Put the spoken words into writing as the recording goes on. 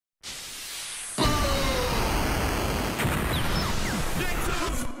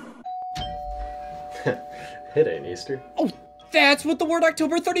It ain't Easter. Oh, that's what the word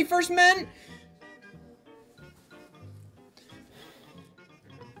October 31st meant?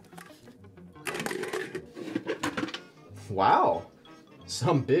 Wow.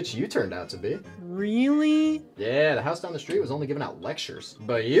 Some bitch you turned out to be. Really? Yeah, the house down the street was only giving out lectures.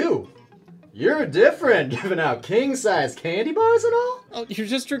 But you're different, giving out king-size candy bars and all? Oh, you're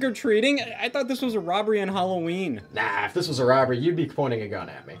just trick-or-treating? I thought this was a robbery on Halloween. Nah, if this was a robbery, you'd be pointing a gun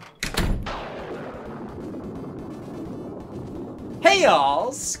at me. Hey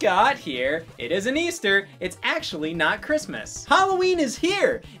y'all, Scott here. It isn't Easter, it's actually not Christmas. Halloween is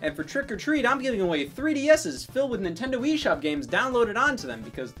here, and for Trick or Treat, I'm giving away 3DSs filled with Nintendo eShop games downloaded onto them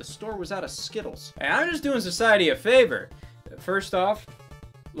because the store was out of Skittles. And I'm just doing society a favor. First off,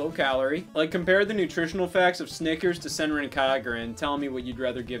 low calorie. Like, compare the nutritional facts of Snickers to Senran Kagura and tell me what you'd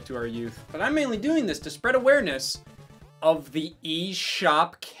rather give to our youth. But I'm mainly doing this to spread awareness of the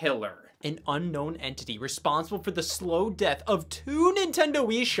eShop killer. An unknown entity responsible for the slow death of 2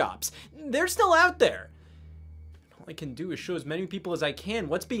 Nintendo eShops. They're still out there. All I can do is show as many people as I can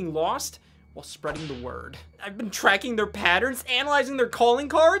what's being lost while spreading the word. I've been tracking their patterns, analyzing their calling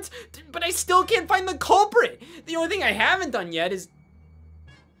cards, but I still can't find the culprit. The only thing I haven't done yet is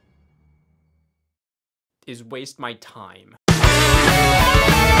waste my time.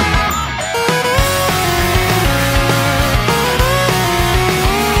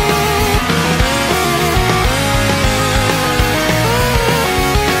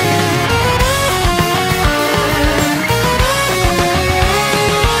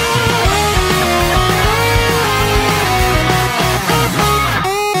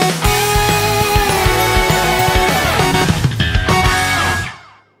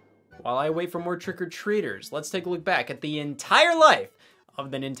 While I wait for more trick-or-treaters, let's take a look back at the entire life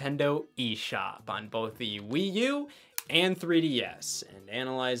of the Nintendo eShop on both the Wii U and 3DS, and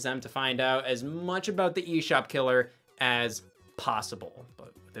analyze them to find out as much about the eShop killer as possible.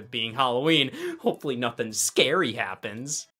 But with it being Halloween, hopefully nothing scary happens.